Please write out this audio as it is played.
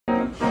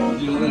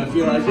you're going to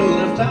feel like you're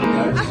left out,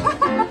 guys.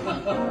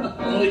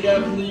 Only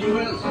guy from the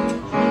U.S.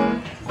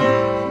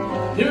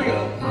 Here we go.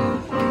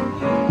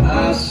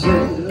 I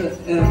said,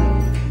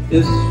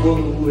 it's for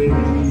the way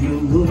you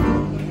look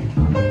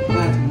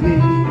at me,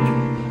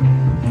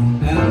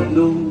 and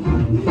no,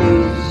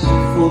 it's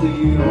for the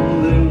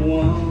only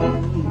one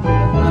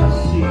I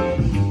see.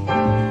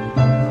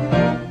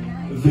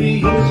 V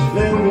is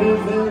very,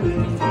 very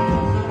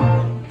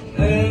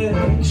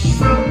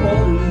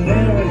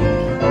extraordinary,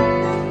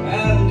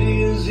 and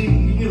is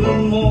even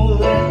more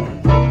than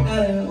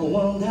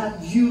anyone that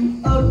you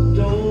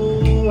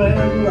adore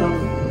and love.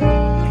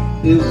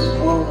 Is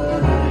all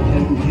that I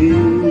can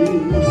give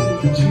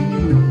to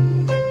you.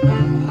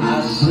 I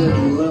said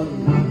love,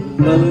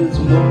 but it's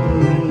more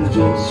than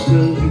just a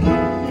gift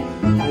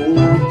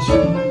or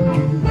two.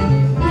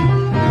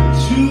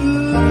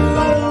 True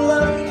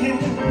love can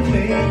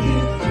make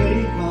it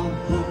break my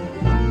heart.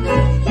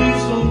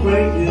 It's so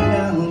great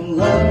that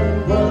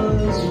love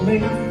was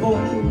made for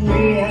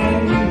me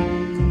and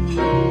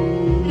you.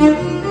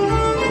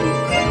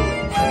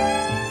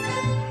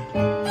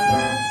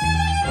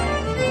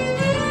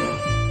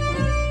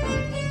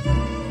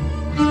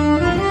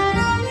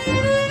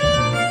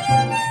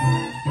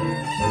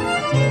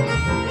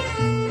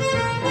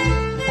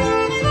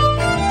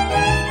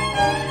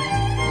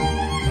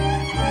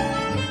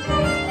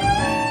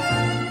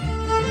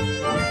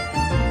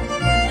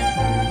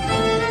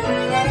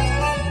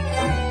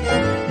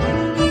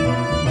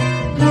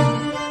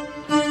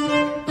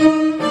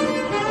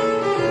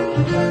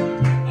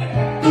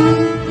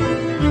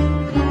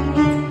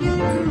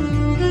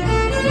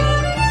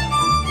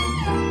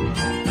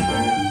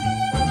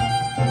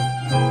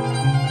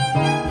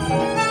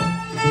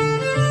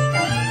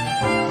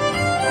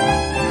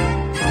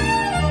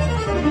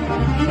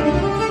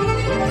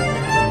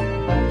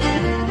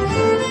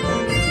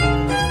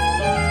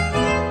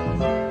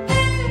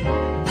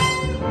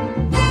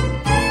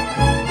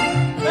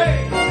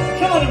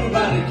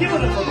 Give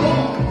it up for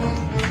Paul.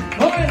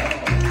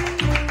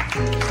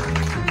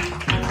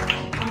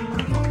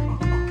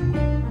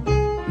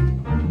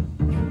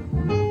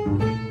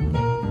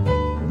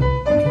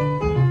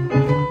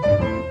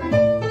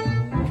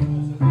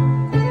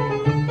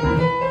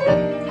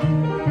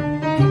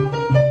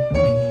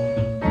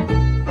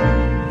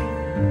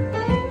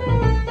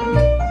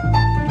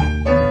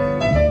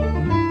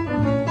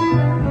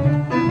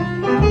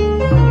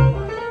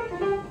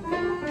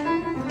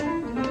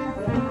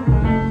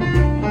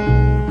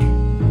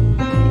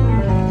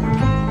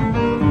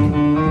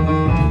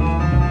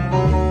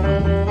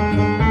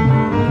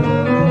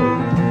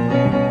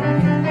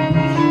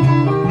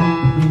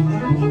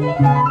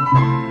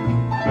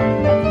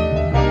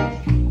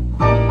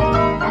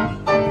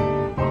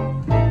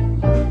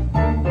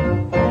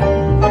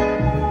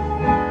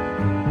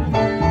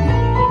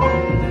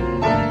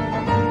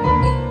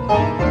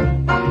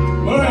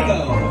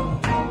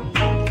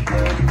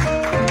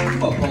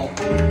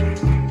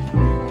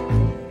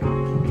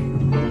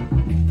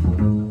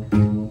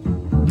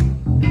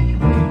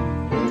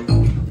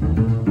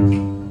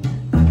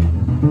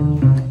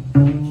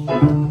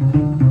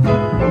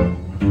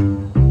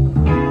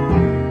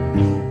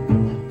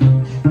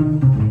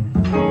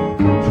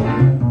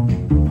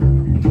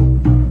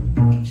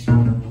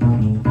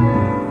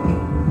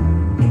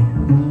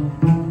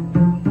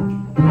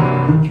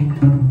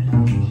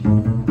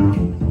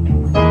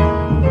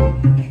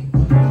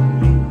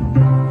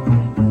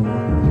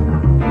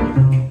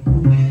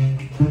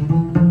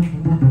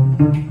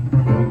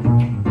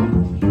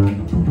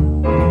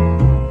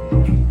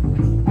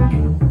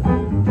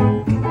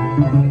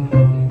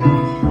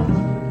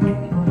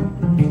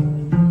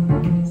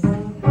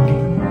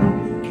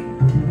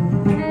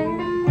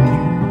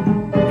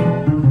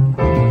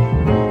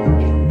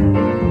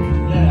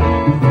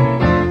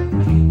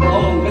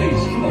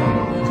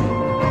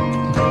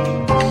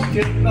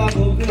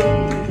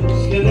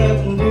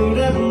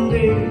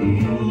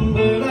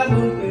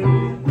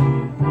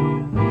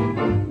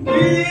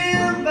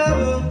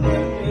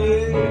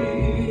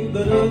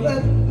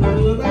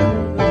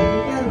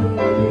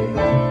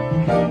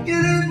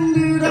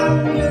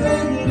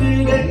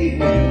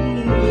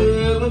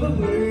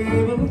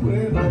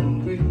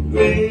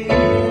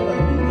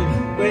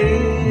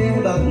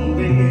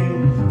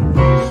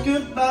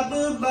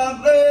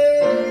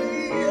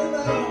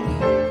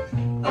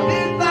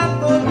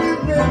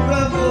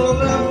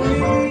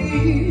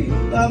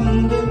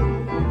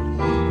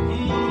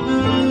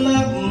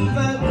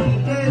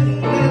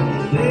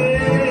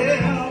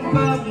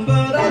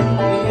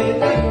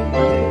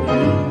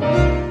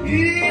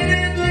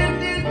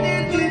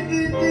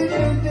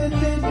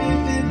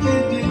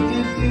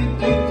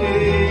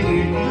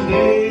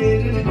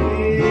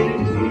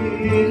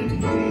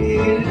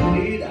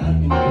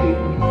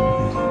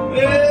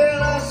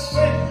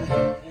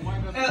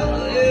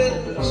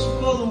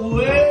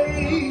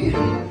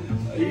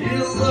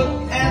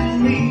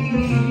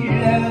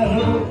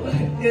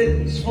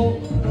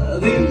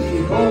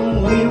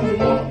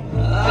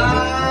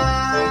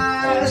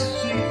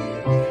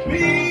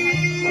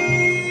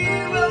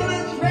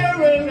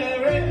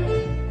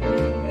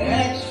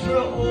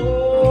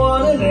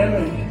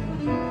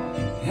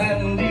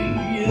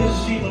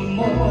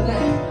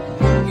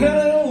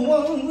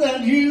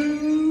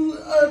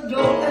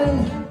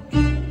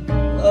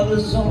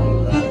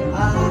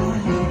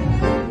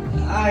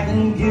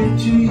 can give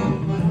to you.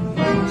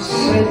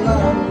 Say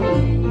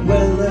love,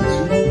 well that's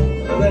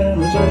more than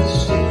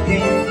just a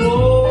game for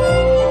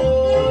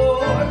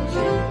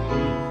two.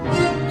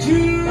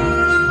 Two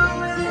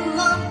in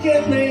love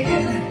can make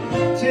it.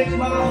 Take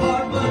my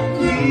heart, but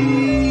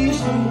please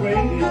don't break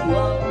it.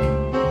 Love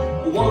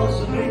was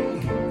made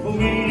for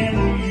me and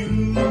you.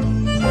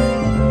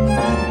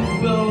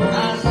 Well,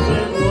 I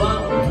said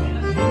love,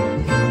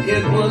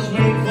 it was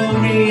made for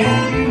me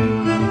and you.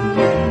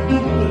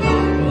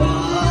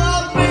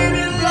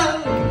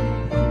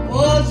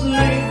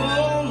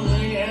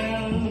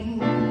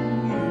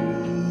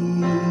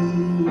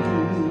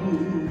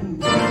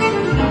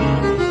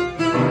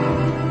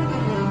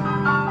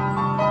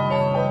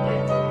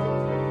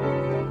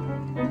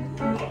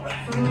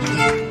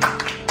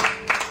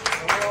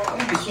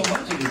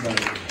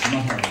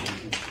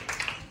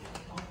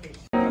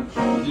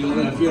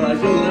 I feel like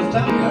doing enough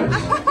time, guys.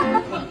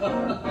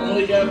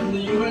 Only guy from the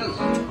U.S.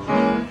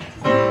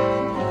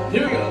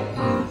 Here we go.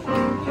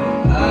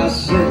 I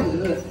said,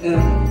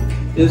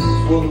 this is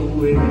for the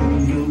way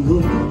you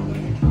look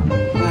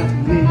at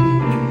me.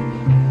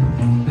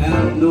 And I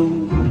know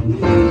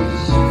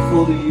it's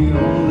for the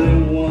only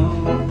one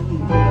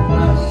I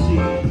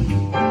see.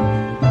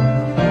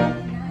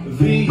 V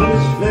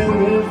is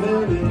very,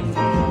 very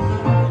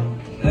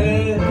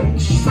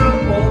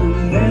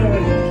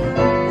extraordinary.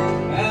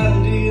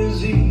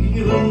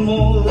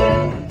 More than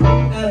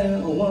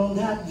anyone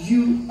that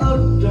you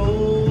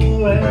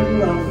adore, and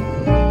love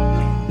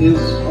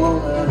is all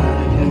that I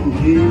can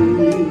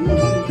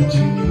give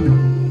to you.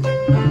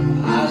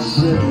 I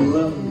said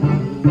love,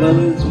 well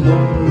it's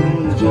more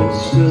than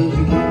just a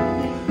game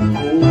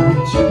for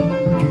two.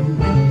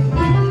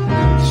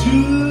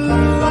 Two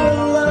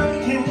love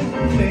can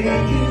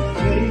make it,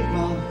 take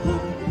my